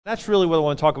That's really what I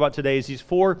want to talk about today is these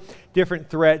four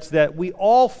different threats that we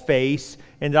all face,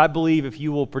 and I believe if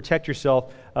you will protect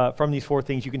yourself from these four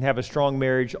things, you can have a strong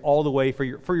marriage all the way for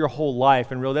your whole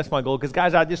life. And really, that's my goal. Because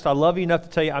guys, I love you enough to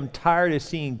tell you I'm tired of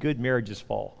seeing good marriages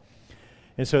fall.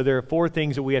 And so there are four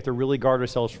things that we have to really guard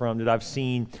ourselves from that I've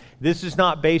seen. This is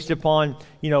not based upon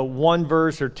one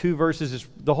verse or two verses. It's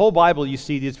the whole Bible you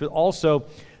see this, but also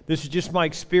this is just my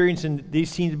experience, and these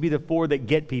seem to be the four that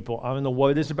get people. I don't know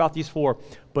what it is about these four,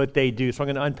 but they do. So I'm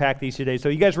going to unpack these today. So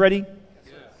you guys ready?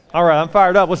 Yes. All right, I'm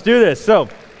fired up. Let's do this. So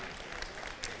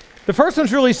the first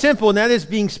one's really simple, and that is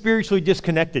being spiritually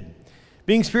disconnected.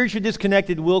 Being spiritually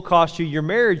disconnected will cost you your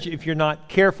marriage if you're not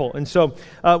careful. And so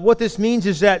what this means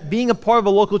is that being a part of a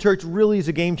local church really is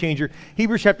a game changer.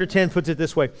 Hebrews chapter 10 puts it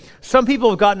this way. Some people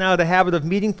have gotten out of the habit of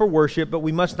meeting for worship, but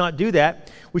we must not do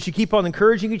that. We should keep on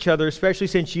encouraging each other, especially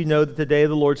since you know that the day of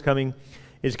the Lord's coming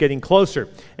is getting closer.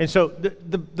 And so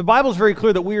the Bible is very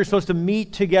clear that we are supposed to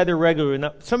meet together regularly.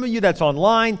 Now, some of you that's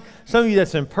online, some of you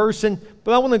that's in person,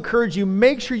 but I want to encourage you,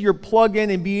 make sure you're plugged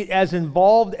in and be as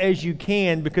involved as you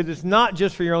can, because it's not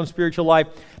just for your own spiritual life,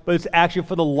 but it's actually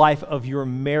for the life of your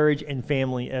marriage and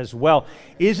family as well.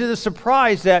 Is it a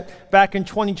surprise that back in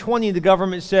 2020, the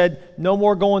government said, no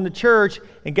more going to church,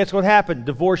 and guess what happened?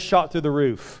 Divorce shot through the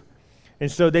roof.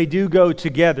 And so they do go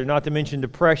together, not to mention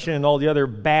depression and all the other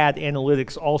bad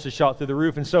analytics also shot through the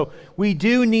roof. And so we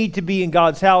do need to be in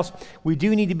God's house. We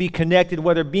do need to be connected,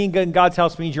 whether being in God's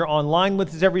house means you're online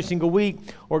with us every single week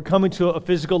or coming to a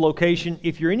physical location.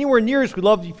 If you're anywhere near us, we'd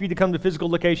love for you to come to a physical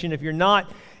location. If you're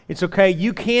not, it's okay.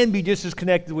 You can be just as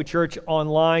connected with church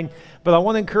online, but I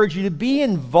want to encourage you to be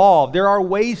involved. There are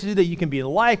ways to do that. You can be in a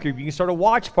life group. You can start a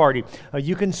watch party.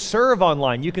 You can serve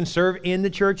online. You can serve in the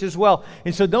church as well.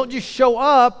 And so don't just show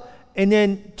up and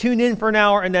then tune in for an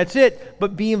hour and that's it,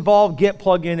 but be involved, get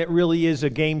plugged in. It really is a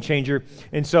game changer.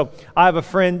 And so I have a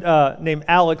friend named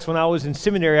Alex. When I was in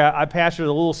seminary, I pastored a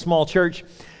little small church.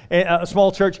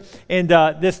 And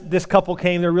this couple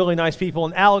came. They're really nice people.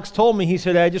 And Alex told me, he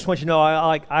said, I just want you to know,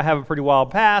 I have a pretty wild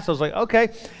past. I was like, okay.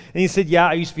 And he said, yeah,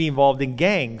 I used to be involved in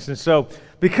gangs. And so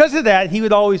because of that,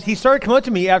 he started coming up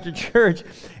to me after church,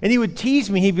 and he would tease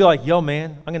me. He'd be like, yo,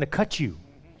 man, I'm going to cut you.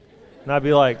 And I'd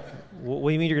be like, what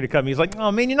do you mean you're going to cut me? He's like,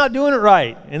 oh, man, you're not doing it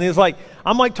right. And he's like,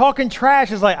 I'm like talking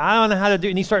trash. It's like, I don't know how to do it.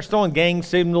 And he starts throwing gang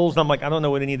signals. And I'm like, I don't know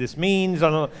what any of this means.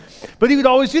 I don't know. But he would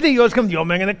always do that. He always come, yo,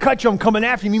 man, I'm going to cut you. I'm coming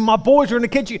after you. Me and my boys are going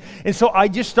to catch you. And so I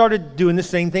just started doing the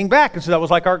same thing back. And so that was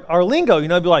like our lingo. I'd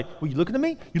be like, well, you looking at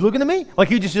me? You looking at me? Like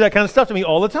he would just do that kind of stuff to me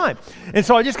all the time. And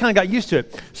so I just kind of got used to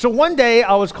it. So one day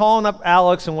I was calling up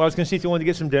Alex, and I was going to see if he wanted to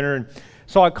get some dinner. And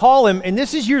so I call him, and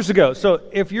this is years ago. So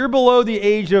if you're below the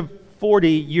age of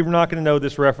 40, you're not going to know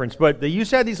this reference, but they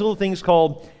used to have these little things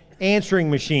called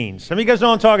answering machines. Some of you guys know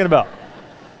what I'm talking about.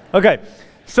 Okay,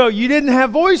 so you didn't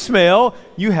have voicemail,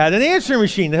 you had an answering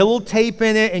machine. They had a little tape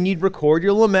in it, and you'd record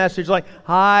your little message like,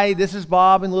 hi, this is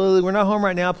Bob and Lily, we're not home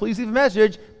right now, please leave a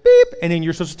message, beep, and then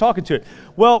you're supposed to talk into it.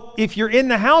 Well, if you're in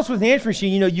the house with an answering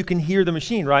machine, you can hear the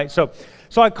machine, right? So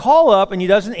I call up, and he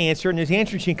doesn't answer, and his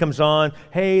answering machine comes on.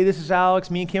 Hey, this is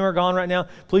Alex. Me and Kim are gone right now.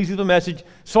 Please leave a message.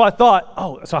 So I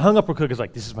thought, so I hung up real quick. I was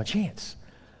like, this is my chance.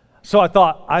 So I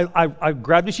thought, I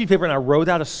grabbed a sheet of paper, and I wrote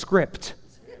out a script.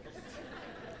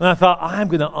 And I thought, I'm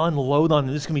going to unload on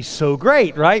him. This is going to be so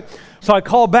great, right? So I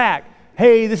called back.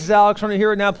 Hey, this is Alex. I'm going to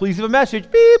hear it now. Please leave a message.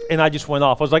 Beep. And I just went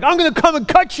off. I was like, I'm going to come and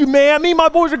cut you, man. Me and my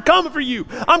boys are coming for you.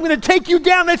 I'm going to take you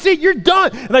down. That's it. You're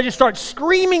done. And I just start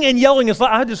screaming and yelling. It's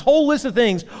like I had this whole list of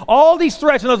things, all these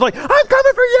threats. And I was like, I'm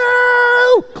coming for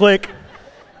you. Click.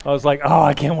 I was like, oh,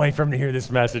 I can't wait for him to hear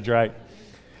this message, right?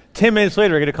 10 minutes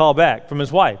later, I get a call back from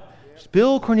his wife.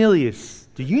 Bill Cornelius,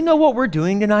 do you know what we're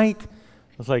doing tonight?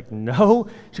 I was like, no.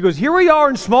 She goes, here we are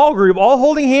in small group, all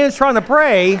holding hands trying to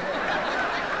pray.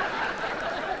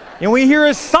 And we hear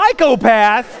a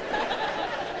psychopath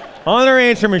on our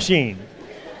answer machine.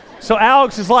 So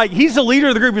Alex is like, he's the leader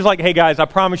of the group. He's like, hey guys, I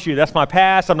promise you, that's my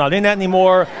past. I'm not in that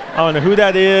anymore. I don't know who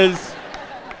that is.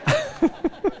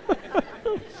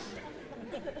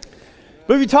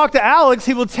 But if you talk to Alex,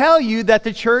 he will tell you that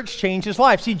the church changed his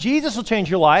life. See, Jesus will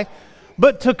change your life,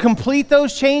 but to complete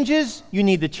those changes, you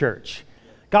need the church.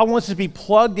 God wants us to be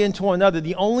plugged into one another.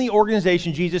 The only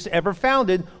organization Jesus ever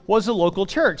founded was a local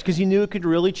church because he knew it could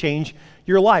really change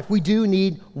your life. We do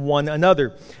need one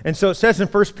another. And so it says in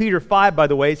 1 Peter 5, by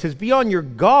the way, it says, be on your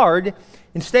guard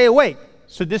and stay awake.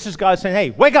 So this is God saying, hey,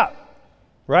 wake up,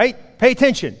 right? Pay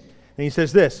attention. And he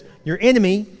says this, your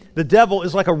enemy, the devil,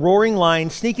 is like a roaring lion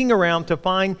sneaking around to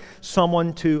find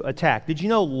someone to attack. Did you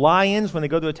know lions, when they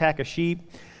go to attack a sheep,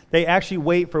 they actually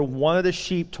wait for one of the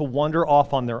sheep to wander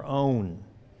off on their own.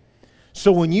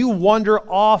 So when you wander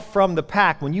off from the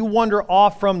pack, when you wander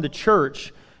off from the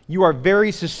church, you are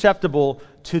very susceptible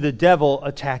to the devil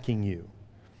attacking you.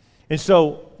 And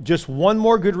so just one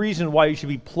more good reason why you should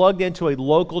be plugged into a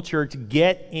local church.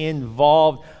 Get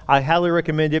involved. I highly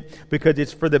recommend it because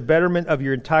it's for the betterment of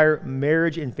your entire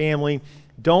marriage and family.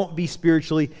 Don't be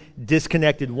spiritually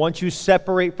disconnected. Once you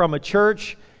separate from a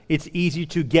church, it's easy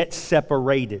to get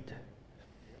separated.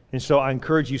 And so I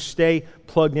encourage you, stay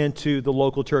plugged into the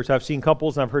local church. I've seen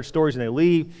couples and I've heard stories and they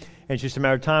leave, and it's just a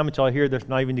matter of time until I hear they're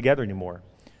not even together anymore.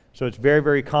 So it's very,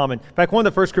 very common. In fact, one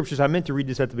of the first scriptures, I meant to read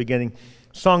this at the beginning,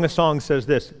 Song of Songs says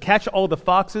this: catch all the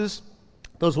foxes,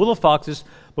 those little foxes,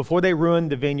 before they ruin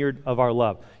the vineyard of our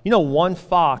love. You know, one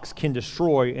fox can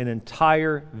destroy an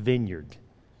entire vineyard.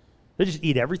 They just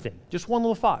eat everything, just one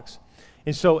little fox.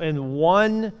 And so in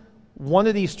one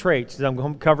of these traits that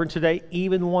I'm covering today,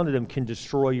 even one of them can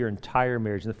destroy your entire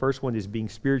marriage. And the first one is being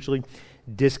spiritually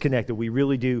disconnected. We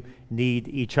really do need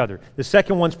each other. The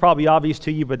second one's probably obvious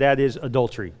to you, but that is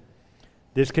adultery.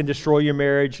 This can destroy your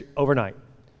marriage overnight,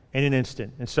 in an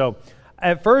instant. And so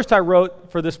at first I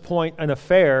wrote for this point an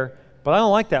affair, but I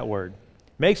don't like that word.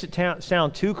 Makes it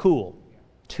sound too cool,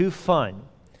 too fun.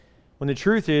 When the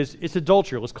truth is, it's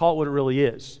adultery. Let's call it what it really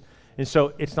is. And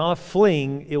so it's not a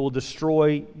fling. It will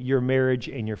destroy your marriage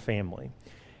and your family.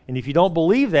 And if you don't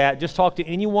believe that, just talk to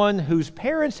anyone whose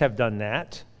parents have done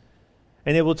that,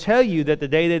 and it will tell you that the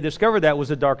day they discovered that was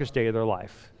the darkest day of their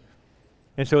life.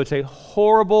 And so it's a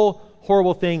horrible,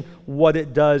 horrible thing what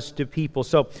it does to people.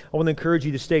 So I want to encourage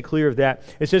you to stay clear of that.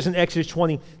 It says in Exodus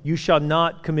 20, you shall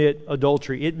not commit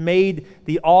adultery. It made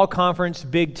the all-conference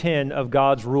Big Ten of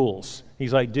God's rules.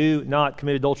 He's like, do not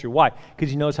commit adultery. Why? Because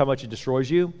he knows how much it destroys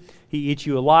you. He eats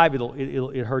you alive.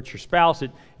 It hurts your spouse.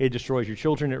 It destroys your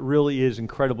children. It really is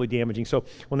incredibly damaging. So I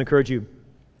want to encourage you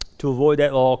to avoid that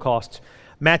at all costs.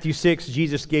 Matthew 6,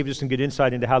 Jesus gave us some good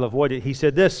insight into how to avoid it. He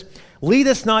said this: lead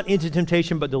us not into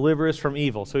temptation, but deliver us from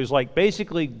evil. So he's like,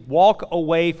 basically, walk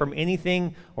away from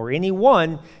anything or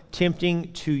anyone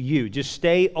tempting to you. Just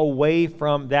stay away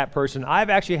from that person.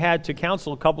 I've actually had to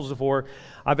counsel couples before.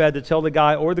 I've had to tell the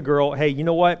guy or the girl, hey, you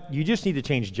know what? You just need to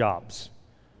change jobs.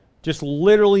 Just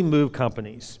literally move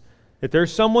companies. If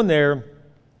there's someone there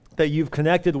that you've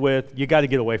connected with, you got to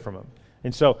get away from them.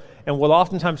 And what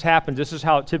oftentimes happens, this is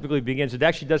how it typically begins. It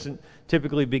actually doesn't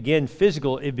typically begin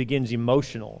physical, it begins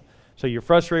emotional. So you're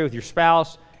frustrated with your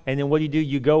spouse, and then what do?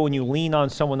 You go and you lean on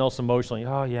someone else emotionally.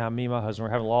 Oh yeah, me and my husband,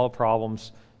 we're having a lot of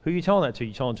problems. Who are you telling that to?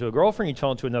 You telling it to a girlfriend, you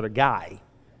telling it to another guy?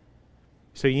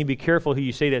 So you need to be careful who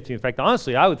you say that to. In fact,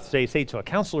 honestly, I would say it to a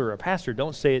counselor or a pastor.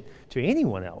 Don't say it to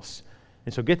anyone else.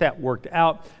 And so get that worked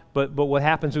out. But what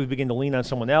happens is we begin to lean on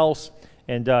someone else.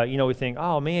 And, we think,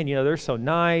 oh, man, they're so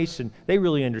nice, and they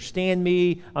really understand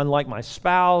me, unlike my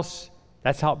spouse.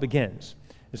 That's how it begins.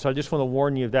 And so I just want to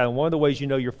warn you of that. And one of the ways you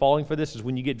know you're falling for this is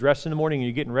when you get dressed in the morning and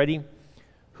you're getting ready,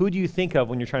 who do you think of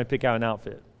when you're trying to pick out an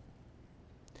outfit?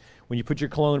 When you put your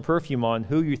cologne and perfume on,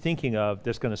 who are you thinking of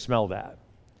that's going to smell that?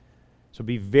 So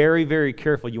be very, very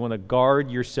careful. You want to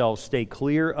guard yourself. Stay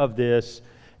clear of this.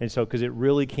 And so, because it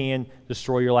really can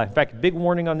destroy your life. In fact, a big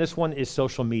warning on this one is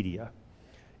social media.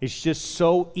 It's just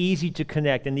so easy to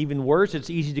connect. And even worse, it's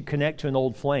easy to connect to an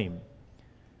old flame.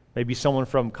 Maybe someone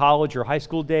from college or high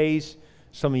school days,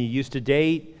 someone you used to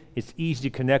date. It's easy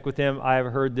to connect with them. I have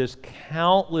heard this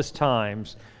countless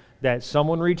times that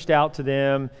someone reached out to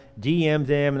them, DM'd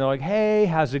them, and they're like, hey,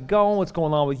 how's it going? What's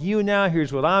going on with you now?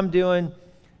 Here's what I'm doing.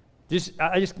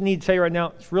 I just need to tell you right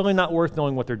now, it's really not worth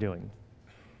knowing what they're doing.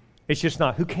 It's just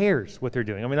not. Who cares what they're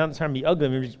doing? I mean, I'm not trying to be ugly. I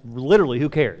mean, literally, who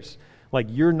cares? Like,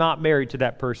 you're not married to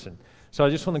that person. So I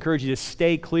just want to encourage you to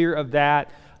stay clear of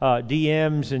that.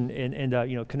 DMs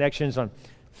and connections on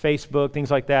Facebook,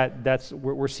 things like that.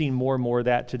 We're seeing more and more of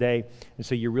that today. And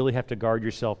so you really have to guard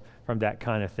yourself from that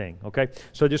kind of thing, okay?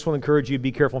 So I just want to encourage you to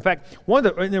be careful. In fact,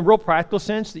 in a real practical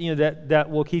sense, that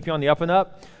will keep you on the up and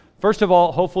up. First of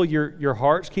all, hopefully your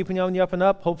heart's keeping you on the up and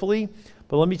up, hopefully.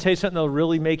 But let me tell you something that'll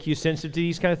really make you sensitive to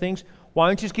these kind of things. Why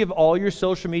don't you just give all your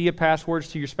social media passwords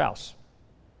to your spouse?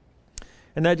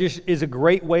 And that just is a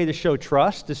great way to show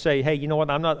trust, to say, hey, you know what,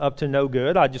 I'm not up to no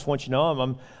good. I just want you to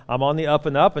know I'm on the up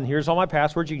and up, and here's all my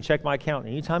passwords. You can check my account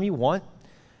anytime you want.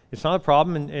 It's not a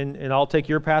problem, and I'll take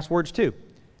your passwords too.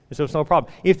 And so it's no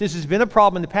problem. If this has been a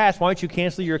problem in the past, why don't you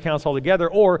cancel your accounts altogether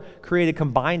or create a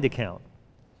combined account?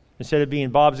 Instead of being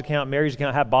Bob's account, Mary's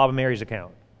account, have Bob and Mary's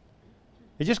account.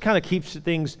 It just kind of keeps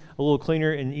things a little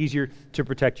cleaner and easier to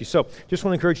protect you. So just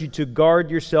want to encourage you to guard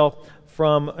yourself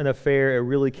from an affair. It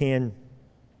really can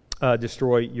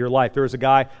destroy your life. There was a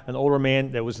guy, an older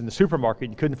man, that was in the supermarket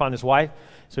and couldn't find his wife.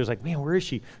 So he was like, man, where is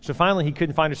she? So finally he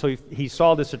couldn't find her. So he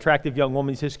saw this attractive young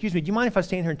woman. He said, excuse me, do you mind if I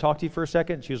stand here and talk to you for a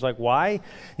second? She was like, why? And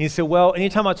he said, well,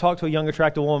 anytime I talk to a young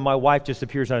attractive woman, my wife just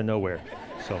appears out of nowhere.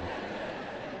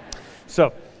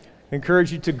 So I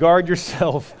encourage you to guard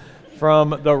yourself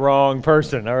from the wrong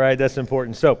person. All right, that's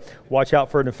important. So watch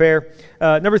out for an affair.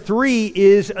 Number 3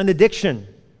 is an addiction.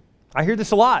 I hear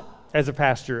this a lot as a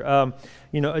pastor.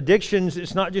 Addictions,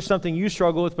 it's not just something you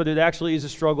struggle with, but it actually is a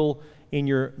struggle in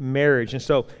your marriage. And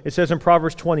so it says in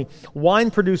Proverbs 20,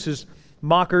 wine produces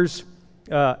mockers,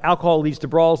 alcohol leads to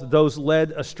brawls, those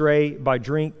led astray by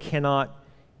drink cannot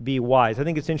be wise. I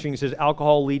think it's interesting. It says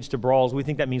alcohol leads to brawls. We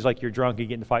think that means like you're drunk and you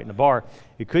get in a fight in a bar.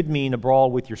 It could mean a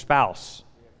brawl with your spouse.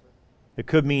 It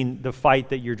could mean the fight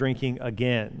that you're drinking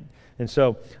again. And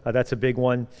so that's a big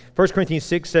one. 1 Corinthians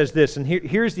 6 says this, and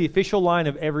here's the official line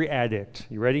of every addict.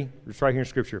 You ready? It's right here in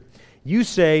Scripture. You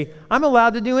say, I'm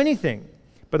allowed to do anything,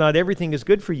 but not everything is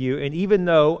good for you. And even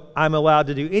though I'm allowed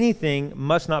to do anything, you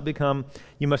must not become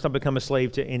a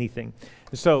slave to anything.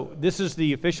 And so this is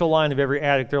the official line of every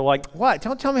addict. They're like, what?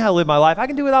 Don't tell me how to live my life. I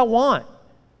can do what I want.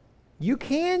 You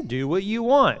can do what you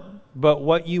want, but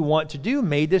what you want to do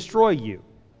may destroy you.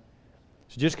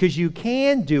 So just because you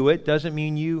can do it doesn't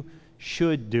mean you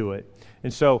should do it.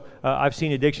 And so I've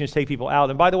seen addictions take people out.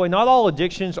 And by the way, not all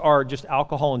addictions are just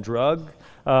alcohol and drug.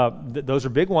 Those are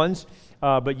big ones.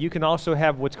 But you can also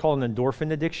have what's called an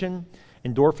endorphin addiction.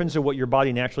 Endorphins are what your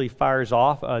body naturally fires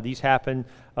off. These happen.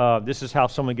 This is how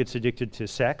someone gets addicted to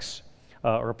sex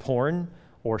or porn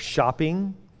or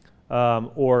shopping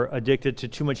or addicted to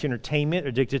too much entertainment,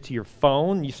 addicted to your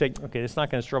phone. You say, okay, that's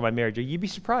not going to destroy my marriage. You'd be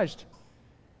surprised.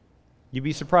 You'd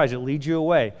be surprised. It leads you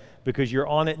away because you're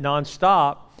on it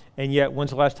nonstop, and yet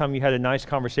when's the last time you had a nice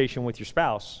conversation with your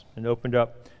spouse and opened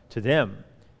up to them?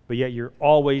 But yet you're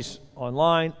always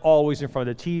online, always in front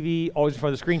of the TV, always in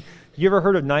front of the screen. You ever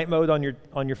heard of night mode on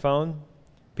your phone?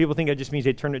 People think it just means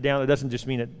they turn it down. It doesn't just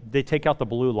mean that they take out the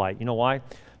blue light. You know why?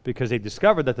 Because they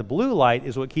discovered that the blue light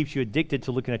is what keeps you addicted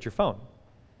to looking at your phone.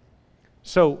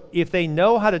 So if they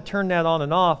know how to turn that on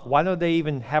and off, why don't they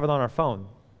even have it on our phone?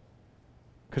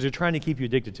 Because they're trying to keep you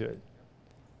addicted to it.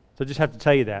 So I just have to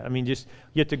tell you that. I mean, you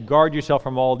have to guard yourself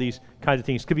from all these kinds of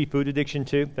things. It could be food addiction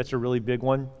too. That's a really big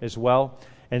one as well.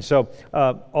 And so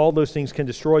all those things can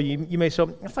destroy you. You may say,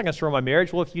 that's not going to destroy my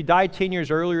marriage. Well, if you died 10 years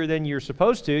earlier than you're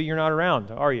supposed to, you're not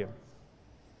around, are you?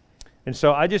 And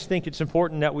so I just think it's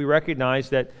important that we recognize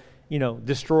that,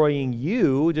 destroying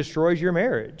you destroys your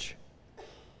marriage.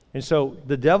 And so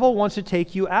the devil wants to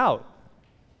take you out.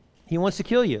 He wants to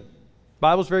kill you. The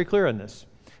Bible's very clear on this.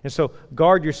 And so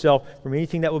guard yourself from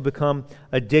anything that will become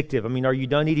addictive. I mean, are you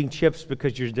done eating chips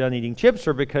because you're done eating chips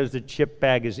or because the chip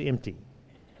bag is empty?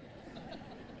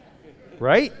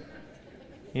 Right?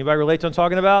 Anybody relate to what I'm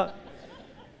talking about?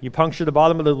 You puncture the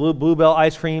bottom of the Bluebell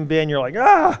ice cream bin, you're like,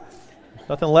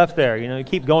 nothing left there. You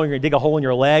keep going, you're going to dig a hole in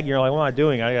your leg, you're like, what am I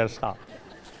doing? I got to stop.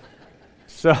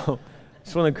 So I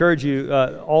just want to encourage you,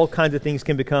 all kinds of things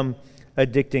can become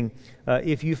addicting.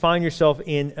 If you find yourself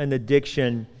in an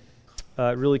addiction,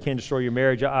 it really can destroy your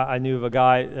marriage. I knew of a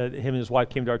guy, him and his wife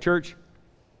came to our church,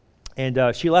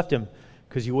 and she left him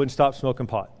because he wouldn't stop smoking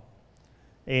pot.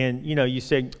 And, you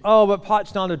say, oh, but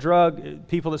pot's not a drug.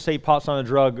 People that say pot's not a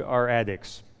drug are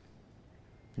addicts.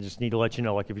 I just need to let you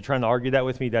know, if you're trying to argue that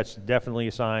with me, that's definitely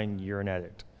a sign you're an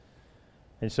addict.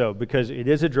 And so, because it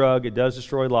is a drug, it does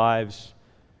destroy lives.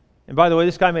 And by the way,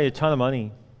 this guy made a ton of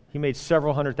money. He made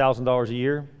several $100,000s a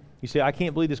year. You say, I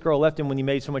can't believe this girl left him when he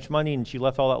made so much money and she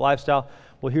left all that lifestyle.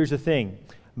 Well, here's the thing.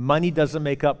 Money doesn't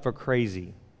make up for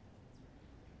crazy.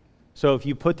 So if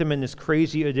you put them in this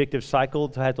crazy addictive cycle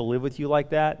to have to live with you like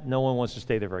that, no one wants to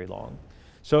stay there very long.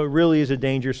 So it really is a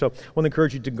danger. So I want to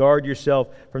encourage you to guard yourself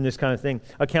from this kind of thing.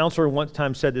 A counselor one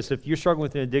time said this, if you're struggling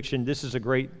with an addiction, this is a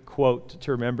great quote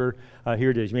to remember. Here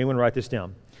it is. You may want to write this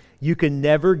down. You can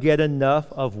never get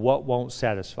enough of what won't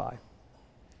satisfy.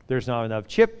 There's not enough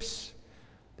chips.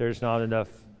 There's not enough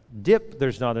dip.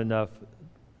 There's not enough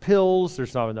pills.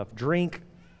 There's not enough drink.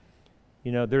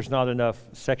 There's not enough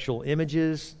sexual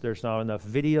images. There's not enough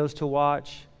videos to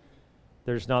watch.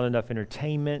 There's not enough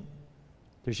entertainment.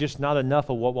 There's just not enough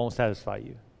of what won't satisfy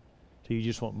you. So you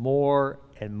just want more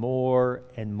and more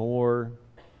and more,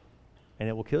 and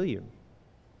it will kill you.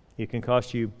 It can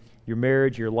cost you your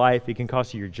marriage, your life. It can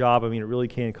cost you your job. I mean, it really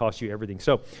can cost you everything.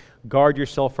 So guard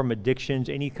yourself from addictions,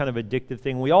 any kind of addictive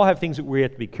thing. We all have things that we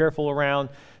have to be careful around.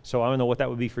 So I don't know what that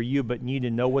would be for you, but you need to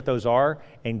know what those are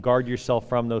and guard yourself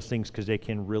from those things because they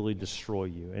can really destroy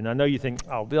you. And I know you think,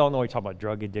 oh, we all know you're talking about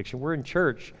drug addiction. We're in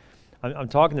church. I'm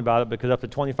talking about it because up to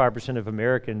 25% of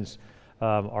Americans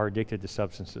are addicted to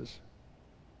substances.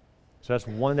 So that's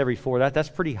 1 in every 4. That's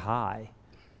pretty high.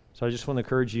 So I just want to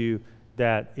encourage you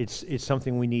that it's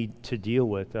something we need to deal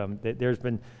with. There's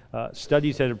been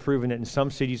studies that have proven that in some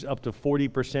cities, up to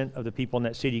 40% of the people in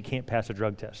that city can't pass a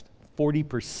drug test.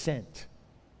 40%.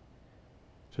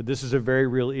 So this is a very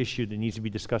real issue that needs to be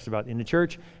discussed about in the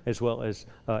church as well as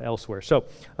elsewhere. So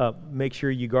make sure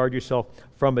you guard yourself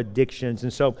from addictions.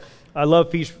 And so I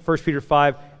love 1 Peter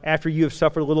 5. After you have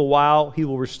suffered a little while, he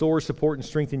will restore, support, and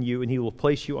strengthen you, and he will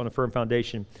place you on a firm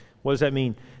foundation. What does that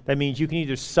mean? That means you can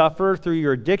either suffer through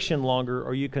your addiction longer,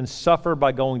 or you can suffer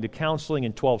by going to counseling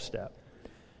and 12-step.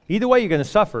 Either way, you're going to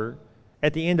suffer.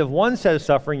 At the end of one set of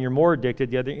suffering, you're more addicted.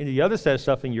 The other set of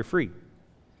suffering, you're free.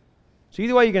 So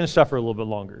either way, you're going to suffer a little bit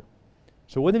longer.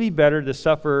 So wouldn't it be better to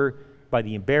suffer by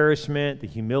the embarrassment, the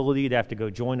humility, to have to go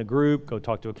join a group, go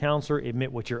talk to a counselor, admit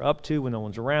what you're up to when no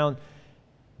one's around,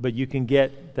 but you can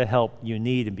get the help you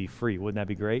need and be free. Wouldn't that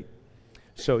be great?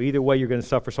 So either way, you're going to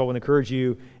suffer. So I want to encourage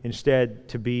you instead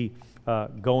to be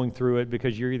going through it,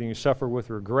 because you're either going to suffer with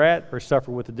regret or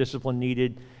suffer with the discipline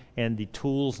needed and the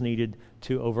tools needed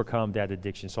to overcome that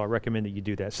addiction. So I recommend that you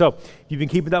do that. So you've been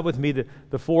keeping up with me.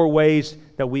 The 4 ways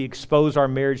that we expose our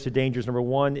marriage to dangers. Number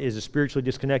 1 is a spiritually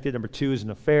disconnected. Number 2 is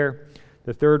an affair.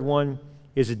 The third one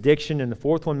is addiction. And the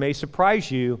fourth one may surprise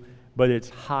you, but it's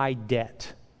high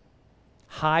debt.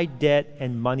 High debt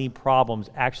and money problems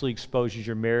actually exposes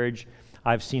your marriage.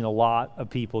 I've seen a lot of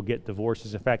people get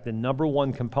divorces. In fact, the number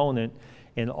 1 component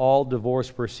in all divorce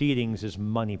proceedings is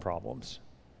money problems.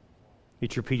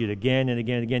 It's repeated again and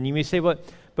again and again. You may say, but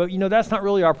that's not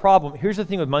really our problem. Here's the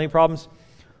thing with money problems.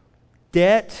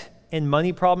 Debt and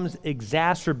money problems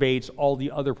exacerbates all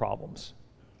the other problems.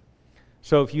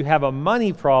 So if you have a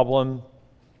money problem,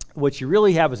 what you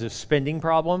really have is a spending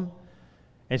problem,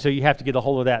 and so you have to get a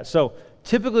hold of that. So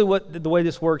typically the way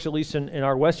this works, at least in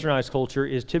our westernized culture,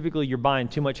 is typically you're buying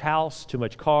too much house, too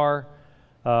much car,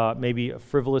 maybe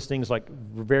frivolous things like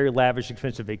very lavish,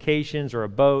 expensive vacations or a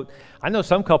boat. I know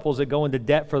some couples that go into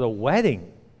debt for the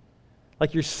wedding.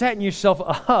 Like you're setting yourself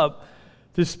up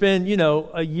to spend,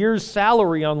 a year's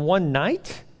salary on one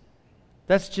night.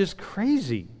 That's just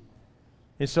crazy.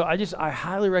 And so I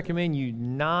highly recommend you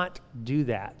not do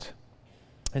that.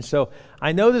 And so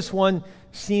I know this one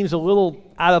seems a little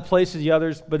out of place to the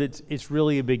others, but it's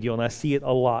really a big deal, and I see it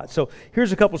a lot. So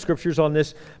here's a couple scriptures on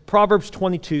this. Proverbs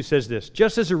 22 says this: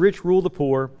 just as the rich rule the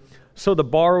poor, so the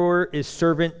borrower is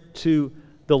servant to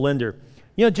the lender.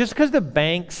 Just because the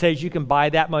bank says you can buy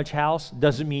that much house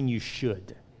doesn't mean you should.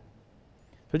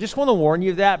 So I just want to warn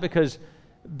you of that, because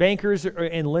bankers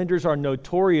and lenders are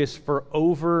notorious for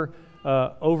over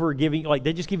giving. Like,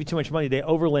 they just give you too much money. They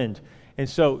overlend. And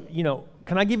so,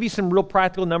 can I give you some real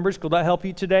practical numbers? Could that help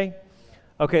you today?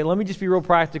 Okay, let me just be real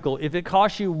practical. If it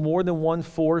costs you more than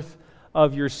 1/4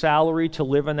 of your salary to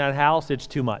live in that house, it's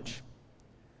too much.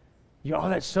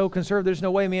 That's so conservative. There's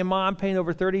no way, man. Mom, I'm paying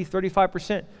over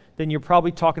 35%. Then you're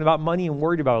probably talking about money and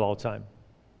worried about it all the time.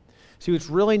 See, it's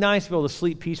really nice to be able to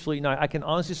sleep peacefully at night. I can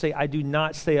honestly say I do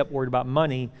not stay up worried about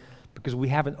money, because we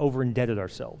haven't over-indebted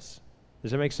ourselves.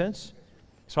 Does that make sense?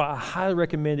 So I highly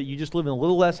recommend that you just live in a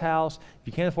little less house. If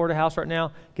you can't afford a house right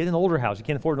now, get an older house. You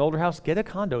can't afford an older house, get a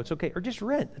condo. It's okay. Or just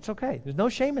rent. It's okay. There's no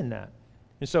shame in that.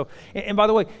 And so, and by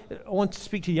the way, I want to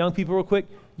speak to young people real quick.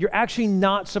 You're actually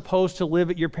not supposed to live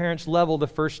at your parents' level the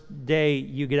first day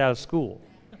you get out of school.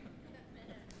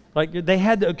 Like, they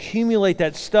had to accumulate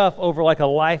that stuff over like a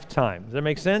lifetime. Does that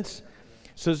make sense?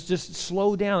 So it's just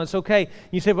slow down. It's okay.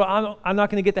 You say, well, I'm not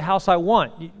going to get the house I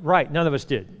want. Right. None of us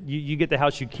did. You get the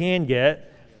house you can get.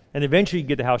 And eventually you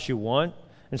get the house you want.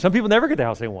 And some people never get the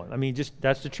house they want. I mean,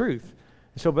 that's the truth.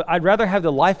 So, but I'd rather have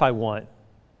the life I want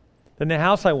than the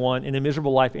house I want and a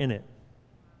miserable life in it.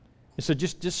 And so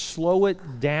just slow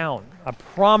it down. I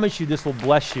promise you this will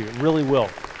bless you. It really will.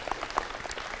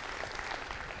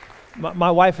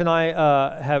 My wife and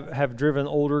I have driven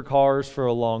older cars for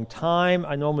a long time.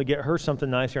 I normally get her something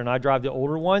nicer, and I drive the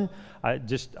older one. I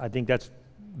think that's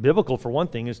biblical, for one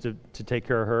thing, is to take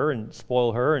care of her and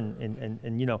spoil her,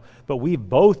 and but we've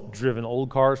both driven old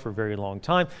cars for a very long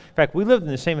time. In fact, we lived in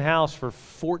the same house for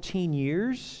 14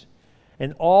 years,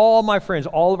 and all my friends,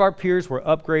 all of our peers were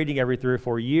upgrading every 3 or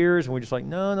 4 years, and we're just like,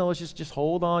 no, let's just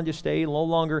hold on, just stay a little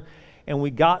longer. And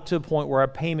we got to a point where our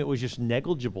payment was just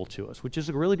negligible to us, which is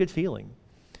a really good feeling.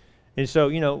 And so,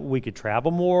 we could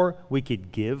travel more, we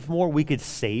could give more, we could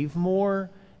save more.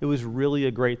 It was really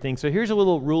a great thing. So here's a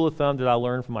little rule of thumb that I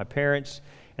learned from my parents,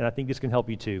 and I think this can help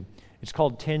you too. It's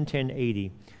called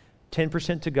 10-10-80.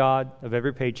 10% to God of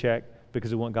every paycheck, because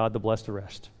we want God to bless the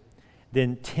rest.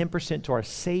 Then 10% to our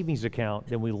savings account,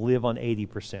 then we live on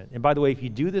 80%. And by the way, if you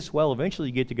do this well, eventually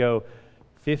you get to go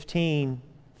 15,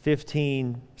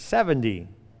 15, 70.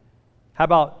 How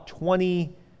about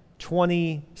 20,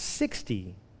 20,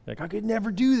 60? Like, I could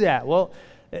never do that. Well,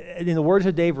 in the words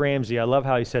of Dave Ramsey, I love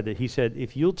how he said that. He said,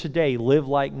 if you'll today live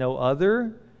like no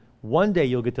other, one day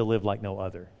you'll get to live like no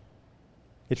other.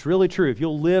 It's really true. If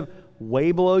you'll live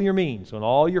way below your means, when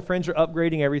all your friends are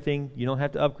upgrading everything, you don't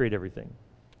have to upgrade everything.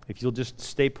 If you'll just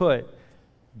stay put,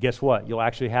 guess what? You'll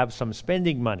actually have some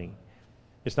spending money.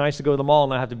 It's nice to go to the mall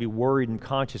and not have to be worried and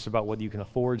conscious about whether you can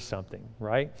afford something,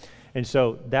 right? And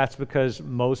so that's because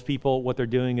most people, what they're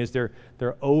doing is they're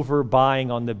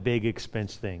overbuying on the big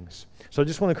expense things. So I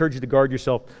just want to encourage you to guard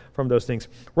yourself from those things.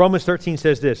 Romans 13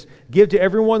 says this: give to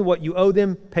everyone what you owe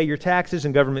them, pay your taxes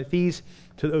and government fees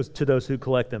to those who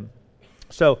collect them.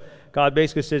 So God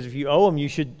basically says if you owe them, you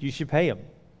should pay them.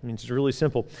 I mean, it's really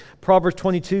simple. Proverbs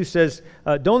 22 says,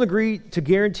 don't agree to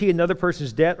guarantee another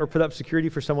person's debt or put up security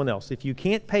for someone else. If you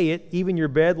can't pay it, even your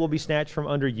bed will be snatched from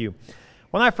under you.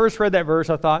 When I first read that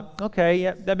verse, I thought, okay,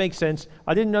 yeah, that makes sense.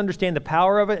 I didn't understand the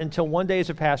power of it until one day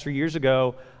as a pastor years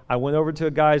ago, I went over to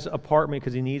a guy's apartment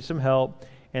because he needed some help.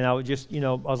 And I would just, I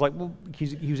was like, well,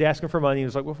 he was asking for money. He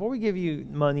was like, before we give you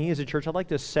money as a church, I'd like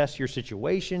to assess your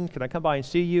situation. Can I come by and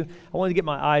see you? I wanted to get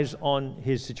my eyes on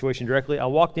his situation directly. I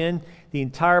walked in. The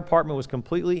entire apartment was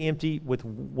completely empty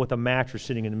with a mattress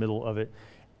sitting in the middle of it.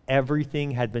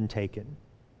 Everything had been taken.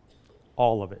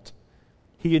 All of it.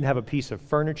 He didn't have a piece of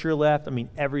furniture left. I mean,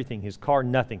 everything. His car,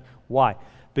 nothing. Why?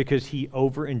 Because he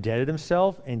over-indebted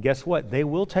himself. And guess what? They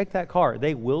will take that car.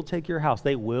 They will take your house.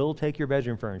 They will take your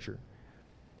bedroom furniture.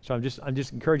 So I'm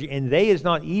just encouraging. And they is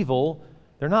not evil.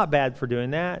 They're not bad for doing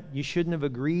that. You shouldn't have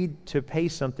agreed to pay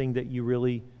something that you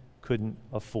really couldn't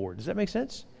afford. Does that make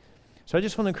sense? So I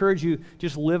just want to encourage you,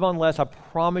 just live on less. I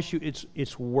promise you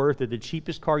it's worth it. The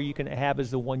cheapest car you can have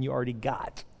is the one you already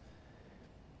got.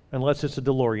 Unless it's a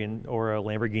DeLorean or a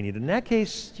Lamborghini. In that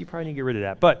case, you probably need to get rid of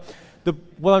that. But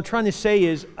what I'm trying to say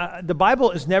is the Bible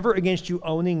is never against you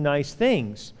owning nice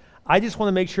things. I just want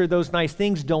to make sure those nice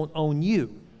things don't own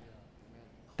you.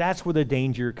 That's where the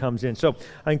danger comes in. So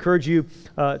I encourage you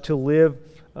to live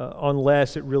on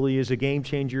less. It really is a game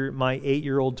changer. My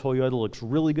 8-year-old Toyota looks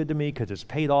really good to me because it's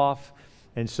paid off.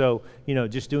 And so,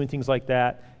 just doing things like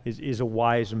that is a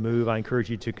wise move. I encourage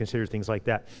you to consider things like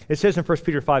that. It says in 1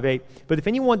 Peter 5:8, but if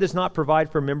anyone does not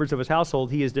provide for members of his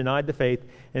household, he has denied the faith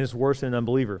and is worse than an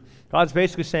unbeliever. God's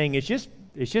basically saying it's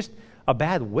just a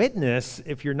bad witness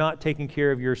if you're not taking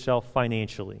care of yourself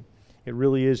financially. It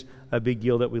really is a big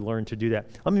deal that we learn to do that.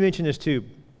 Let me mention this too.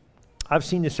 I've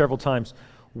seen this several times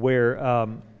where,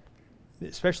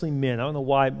 especially men, I don't know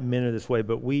why men are this way,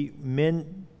 but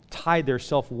men tie their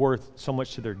self-worth so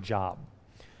much to their job.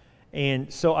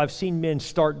 And so I've seen men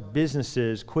start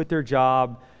businesses, quit their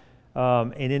job,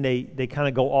 and then they kind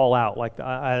of go all out. Like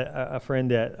a friend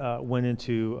that went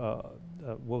into,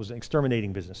 an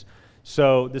exterminating business.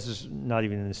 So this is not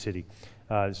even in the city.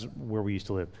 This is where we used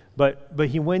to live. But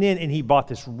he went in and he bought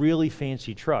this really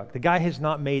fancy truck. The guy has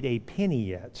not made a penny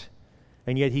yet.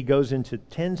 And yet he goes into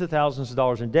tens of thousands of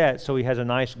dollars in debt, so he has a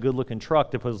nice, good-looking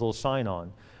truck to put his little sign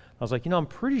on. I was like, I'm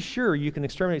pretty sure you can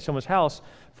exterminate someone's house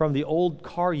from the old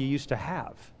car you used to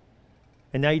have.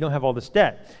 And now you don't have all this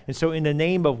debt. And so in the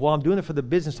name of, I'm doing it for the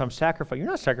business, I'm sacrificing.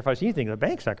 You're not sacrificing anything. The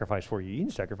bank sacrificed for you. You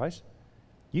didn't sacrifice.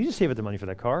 You just save up the money for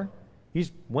that car. You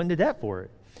just went into debt for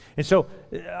it. And so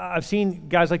I've seen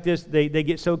guys like this, they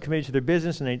get so committed to their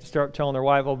business and they start telling their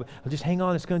wife, just hang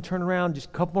on, it's going to turn around, just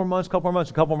a couple more months. A couple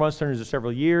more months turns into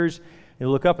several years. And they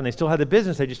look up and they still have the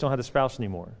business, they just don't have the spouse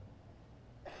anymore.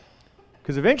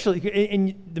 Because eventually,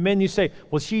 and the men you say,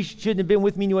 she shouldn't have been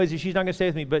with me anyways, she's not going to stay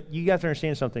with me. But you have to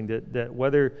understand something, that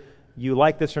whether you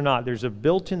like this or not, there's a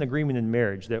built-in agreement in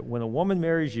marriage that when a woman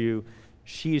marries you,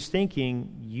 she is thinking,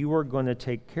 you are going to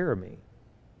take care of me.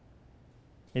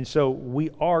 And so we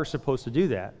are supposed to do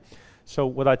that. So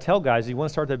what I tell guys, if you want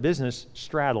to start that business,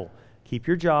 straddle. Keep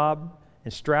your job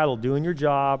and straddle doing your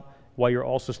job while you're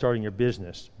also starting your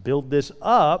business. Build this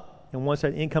up, and once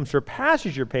that income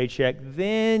surpasses your paycheck,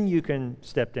 then you can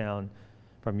step down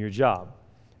from your job.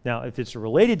 Now, if it's a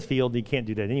related field, you can't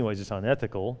do that anyways. It's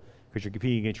unethical because you're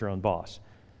competing against your own boss.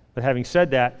 But having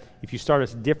said that, if you start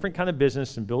a different kind of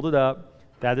business and build it up,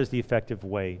 that is the effective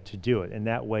way to do it. And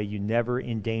that way you never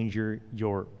endanger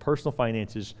your personal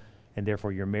finances and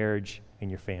therefore your marriage and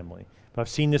your family. But I've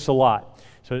seen this a lot.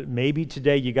 So maybe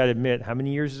today you got to admit, how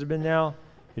many years has it been now?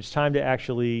 It's time to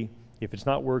actually, if it's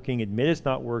not working, admit it's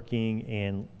not working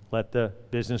and let the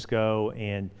business go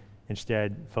and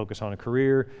instead focus on a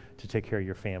career to take care of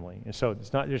your family. And so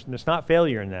it's not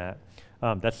failure in that.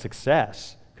 That's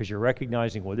success, because you're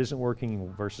recognizing what isn't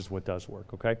working versus what does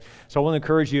work, okay? So I want to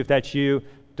encourage you, if that's you,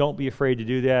 Don't be afraid to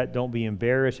do that. Don't be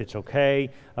embarrassed. It's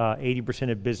okay.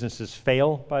 80% of businesses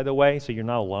fail, by the way, so you're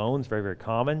not alone. It's very, very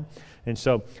common. And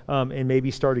so, and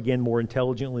maybe start again more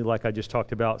intelligently, like I just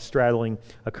talked about, straddling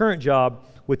a current job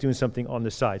with doing something on the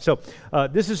side. So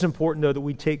this is important, though, that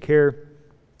we take care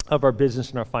of our business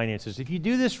and our finances. If you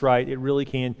do this right, it really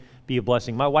can be a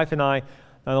blessing. My wife and I,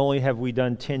 not only have we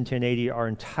done 10-10-80 our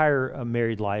entire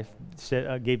married life,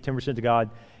 gave 10% to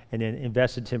God, and then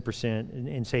invested 10%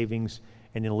 in savings,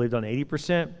 and then lived on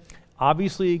 80%.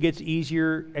 Obviously, it gets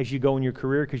easier as you go in your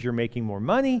career because you're making more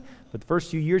money, but the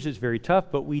first few years it's very tough,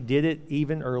 but we did it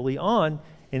even early on,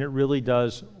 and it really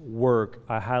does work.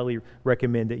 I highly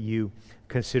recommend that you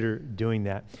consider doing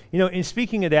that. You know, and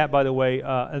speaking of that, by the way, in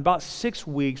about 6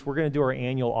 weeks, we're going to do our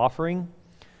annual offering.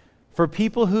 For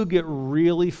people who get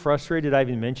really frustrated, I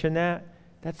even mentioned that,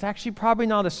 that's actually probably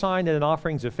not a sign that an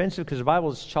offering is offensive, because the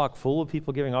Bible is chock full of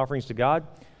people giving offerings to God.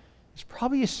 It's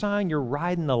probably a sign you're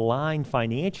riding the line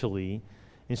financially,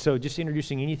 and so just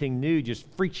introducing anything new just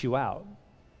freaks you out.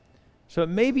 So it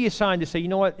may be a sign to say, you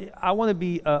know what, I want to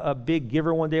be a big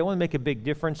giver one day. I want to make a big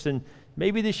difference, and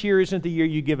maybe this year isn't the year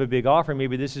you give a big offering.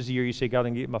 Maybe this is the year you say, God, I'm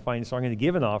going to get my finances, so I'm going to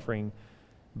give an offering,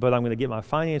 but I'm going to get my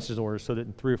finances in order so that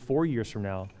in 3 or 4 years from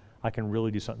now, I can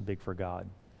really do something big for God.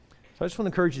 So I just want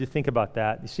to encourage you to think about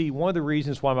that. You see, one of the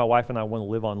reasons why my wife and I want to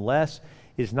live on less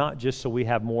is not just so we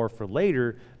have more for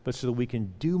later, but so that we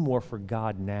can do more for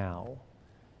God now.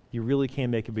 You really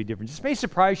can make a big difference. This may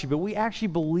surprise you, but we actually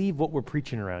believe what we're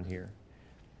preaching around here.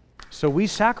 So we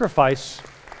sacrifice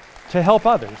to help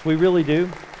others. We really do.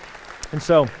 And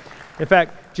so, in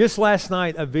fact, just last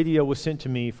night, a video was sent to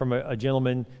me from a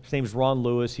gentleman. His name is Ron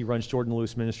Lewis. He runs Jordan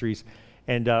Lewis Ministries.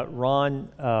 And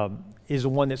Ron is the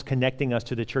one that's connecting us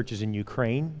to the churches in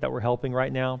Ukraine that we're helping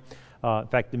right now. In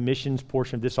fact, the missions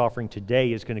portion of this offering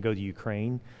today is going to go to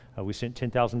Ukraine. We sent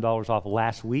 $10,000 off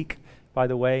last week, by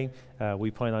the way.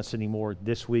 We plan on sending more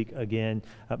this week again.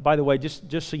 By the way,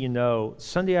 just so you know,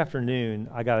 Sunday afternoon,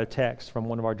 I got a text from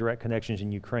one of our direct connections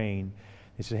in Ukraine.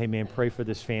 He said, hey, man, pray for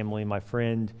this family. My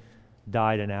friend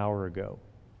died an hour ago.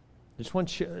 I just want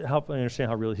to help understand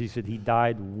how real it is. He said he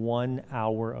died 1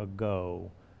 hour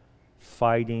ago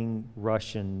fighting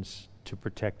Russians to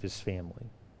protect his family.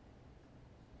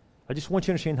 I just want you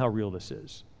to understand how real this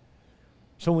is.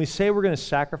 So when we say we're going to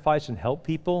sacrifice and help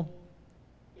people,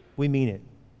 we mean it.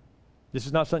 This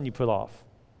is not something you put off.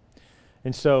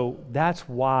 And so that's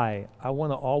why I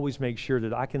want to always make sure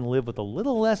that I can live with a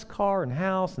little less car and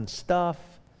house and stuff,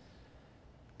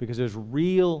 because there's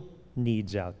real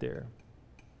needs out there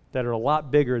that are a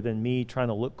lot bigger than me trying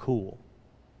to look cool.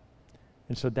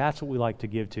 And so that's what we like to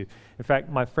give to. In fact,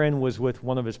 my friend was with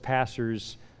one of his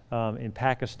pastors in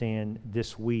Pakistan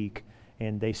this week,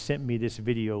 and they sent me this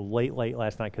video late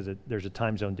last night because there's a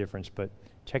time zone difference, but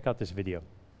check out this video.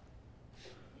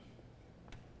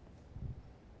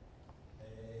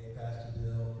 Hey, Pastor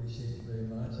Bill, appreciate you very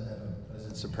much. I have a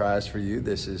pleasant surprise for you.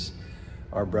 This is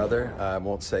our brother. I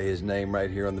won't say his name right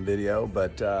here on the video,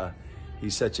 but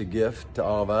he's such a gift to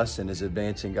all of us and is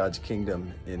advancing God's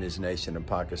kingdom in his nation of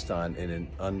Pakistan in an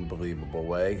unbelievable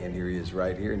way. And here he is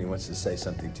right here, and he wants to say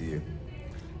something to you.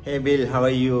 Hey Bill, how are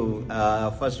you?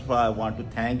 First of all, I want to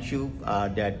thank you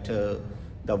that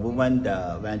the woman,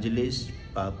 the evangelist,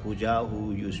 Pooja,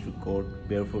 who used to go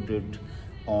barefooted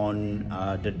on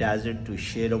the desert to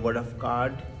share the word of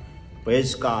God.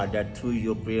 Praise God that through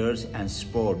your prayers and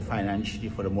support financially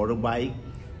for a motorbike,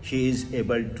 she is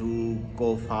able to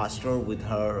go faster with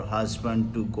her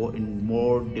husband to go in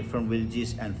more different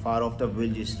villages and far off the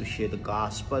villages to share the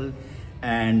gospel.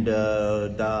 And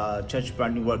the church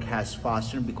planting work has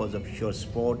fastened because of your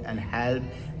support and help,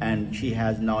 and she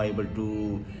has now able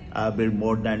to build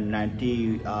more than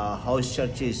 90 house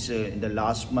churches in the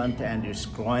last month, and it's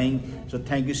growing. So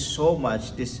thank you so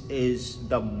much. This is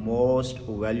the most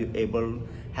valuable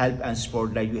help and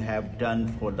support that you have done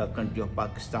for the country of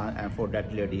Pakistan and for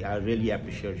that lady. I really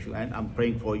appreciate you, and I'm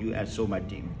praying for you and so my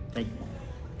team. Thank you.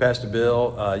 Pastor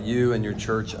Bill, you and your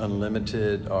church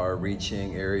Unlimited are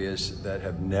reaching areas that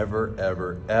have never,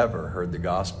 ever, ever heard the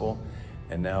gospel.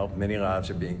 And now many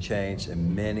lives are being changed,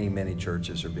 and many, many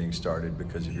churches are being started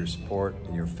because of your support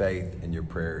and your faith and your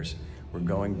prayers. We're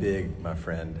going big, my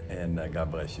friend, and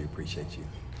God bless you. Appreciate you.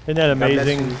 Isn't that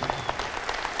amazing?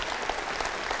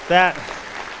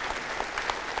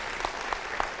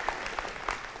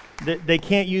 They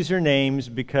can't use their names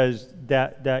because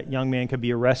that young man could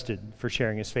be arrested for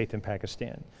sharing his faith in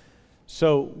Pakistan.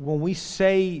 So when we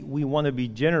say we want to be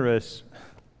generous,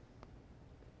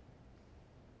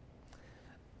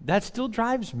 that still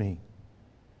drives me.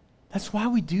 That's why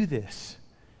we do this.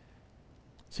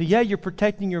 So yeah, you're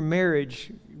protecting your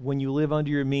marriage when you live under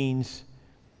your means,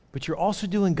 but you're also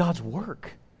doing God's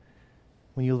work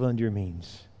when you live under your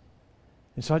means.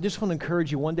 And so I just want to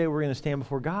encourage you, one day we're going to stand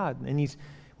before God, and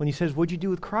when he says, what'd you do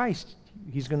with Christ?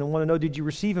 He's going to want to know, did you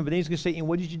receive him? But then he's going to say, and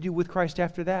what did you do with Christ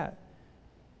after that?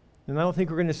 And I don't think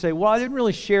we're going to say, well, I didn't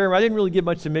really share him. I didn't really give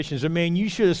much to missions. I mean, you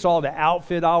should have saw the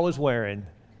outfit I was wearing.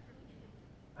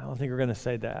 I don't think we're going to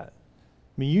say that.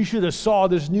 I mean, you should have saw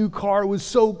this new car. It was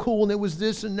so cool, and it was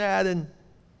this and that. And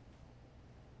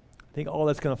I think all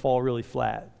that's going to fall really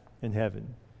flat in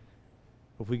heaven.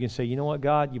 If we can say, you know what,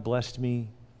 God, you blessed me,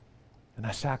 and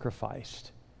I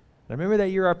sacrificed. And I remember that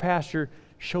year our pastor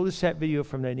showed us that video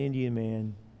from that Indian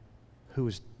man who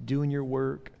was doing your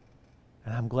work.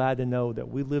 And I'm glad to know that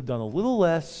we lived on a little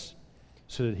less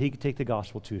so that he could take the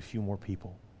gospel to a few more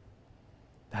people.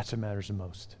 That's what matters the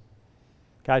most.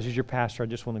 Guys, as your pastor, I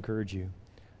just want to encourage you.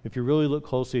 If you really look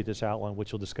closely at this outline,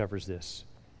 what you'll discover is this.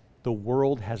 The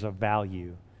world has a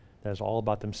value that is all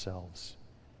about themselves.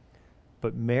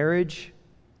 But marriage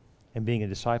and being a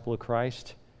disciple of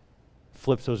Christ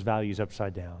flips those values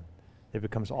upside down. It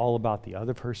becomes all about the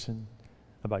other person,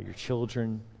 about your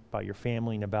children, about your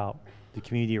family, and about the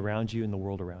community around you and the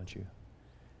world around you.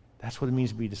 That's what it means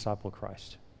to be a disciple of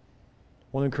Christ. I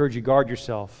want to encourage you, guard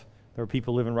yourself. There are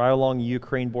people living right along the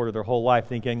Ukraine border their whole life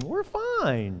thinking, we're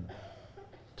fine,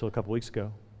 until a couple weeks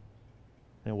ago,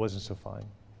 and it wasn't so fine.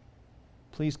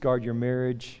 Please guard your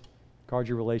marriage, guard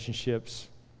your relationships,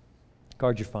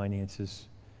 guard your finances,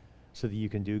 so that you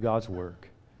can do God's work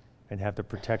and have the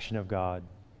protection of God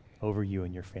over you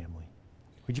and your family.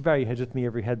 Would you bow your heads with me,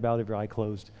 every head bowed, every eye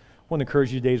closed? I want to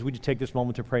encourage you today, would you take this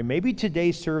moment to pray? Maybe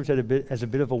today serves as a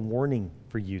bit of a warning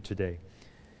for you today.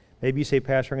 Maybe you say,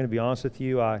 Pastor, I'm going to be honest with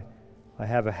you. I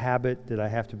have a habit that I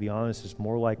have to be honest is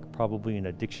more like probably an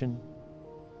addiction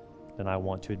than I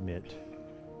want to admit.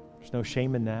 There's no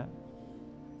shame in that.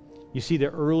 You see, the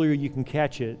earlier you can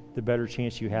catch it, the better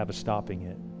chance you have of stopping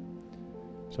it.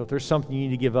 So if there's something you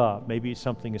need to give up, maybe it's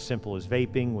something as simple as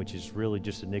vaping, which is really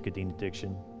just a nicotine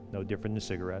addiction, no different than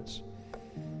cigarettes.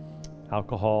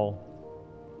 Alcohol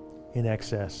in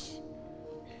excess.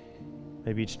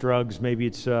 Maybe it's drugs. Maybe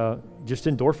it's just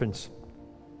endorphins.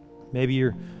 Maybe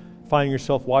you're finding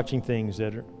yourself watching things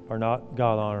that are not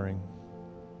God-honoring.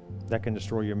 That can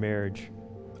destroy your marriage.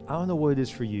 I don't know what it is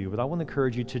for you, but I want to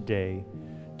encourage you today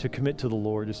to commit to the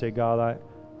Lord, to say, God,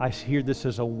 I hear this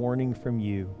as a warning from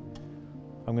you.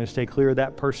 I'm going to stay clear of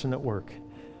that person at work,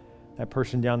 that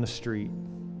person down the street.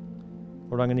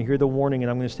 Lord, I'm going to hear the warning,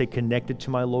 and I'm going to stay connected to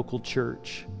my local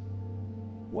church.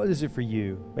 What is it for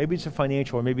you? Maybe it's a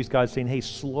financial, or maybe it's God saying, hey,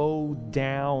 slow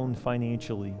down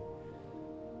financially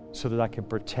so that I can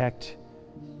protect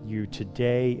you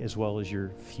today as well as your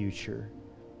future.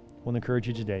 I want to encourage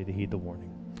you today to heed the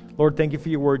warning. Lord, thank you for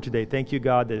your word today. Thank you,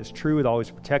 God, that it's true. It always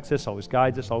protects us, always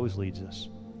guides us, always leads us.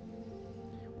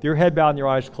 With your head bowed and your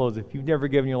eyes closed, if you've never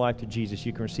given your life to Jesus,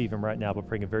 you can receive him right now by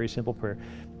praying a very simple prayer.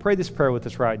 Pray this prayer with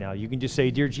us right now. You can just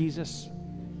say, Dear Jesus,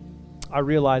 I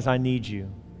realize I need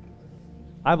you.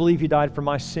 I believe you died for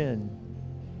my sin,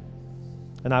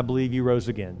 and I believe you rose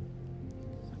again.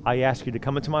 I ask you to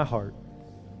come into my heart,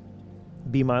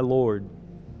 be my Lord,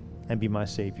 and be my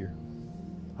Savior.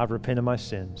 I repent of my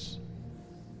sins.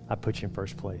 I put you in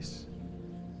first place.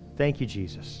 Thank you,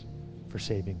 Jesus, for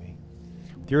saving me.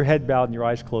 With your head bowed and your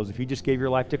eyes closed, if you just gave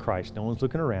your life to Christ, no one's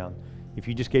looking around. If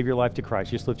you just gave your life to Christ,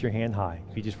 just lift your hand high.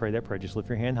 If you just prayed that prayer, just lift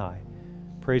your hand high.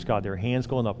 Praise God. There are hands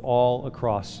going up all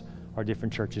across our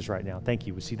different churches right now. Thank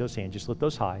you. We see those hands. Just lift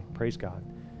those high. Praise God.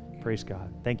 Praise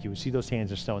God. Thank you. We see those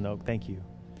hands in Stone Oak. Thank you.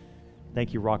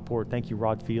 Thank you, Rockport. Thank you,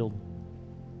 Rodfield.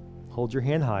 Hold your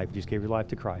hand high if you just gave your life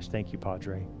to Christ. Thank you,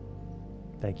 Padre.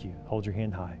 Thank you. Hold your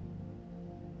hand high.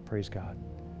 Praise God.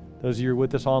 Those of you who are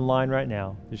with us online right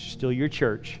now, this is still your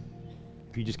church.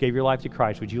 If you just gave your life to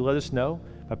Christ, would you let us know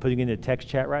by putting it in the text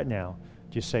chat right now?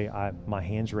 Just say, my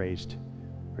hand's raised.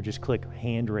 Or just click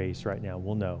hand raised right now.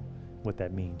 We'll know what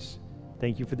that means.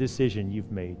 Thank you for the decision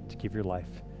you've made to give your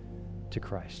life to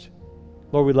Christ.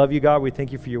 Lord, we love you, God. We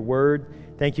thank you for your word.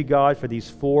 Thank you, God, for these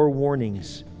 4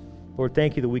 warnings. Lord,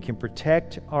 thank you that we can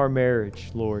protect our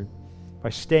marriage, Lord, by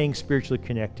staying spiritually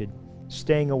connected,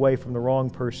 staying away from the wrong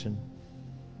person,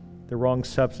 the wrong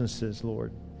substances,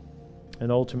 Lord.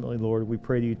 And ultimately, Lord, we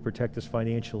pray that you'd protect us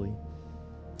financially.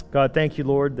 God, thank you,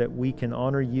 Lord, that we can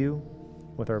honor you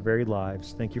with our very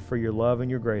lives. Thank you for your love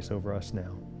and your grace over us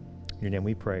now. In your name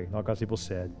we pray. All God's people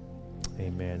said,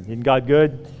 amen. Isn't God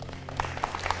good?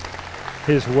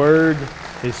 His word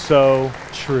is so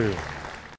true.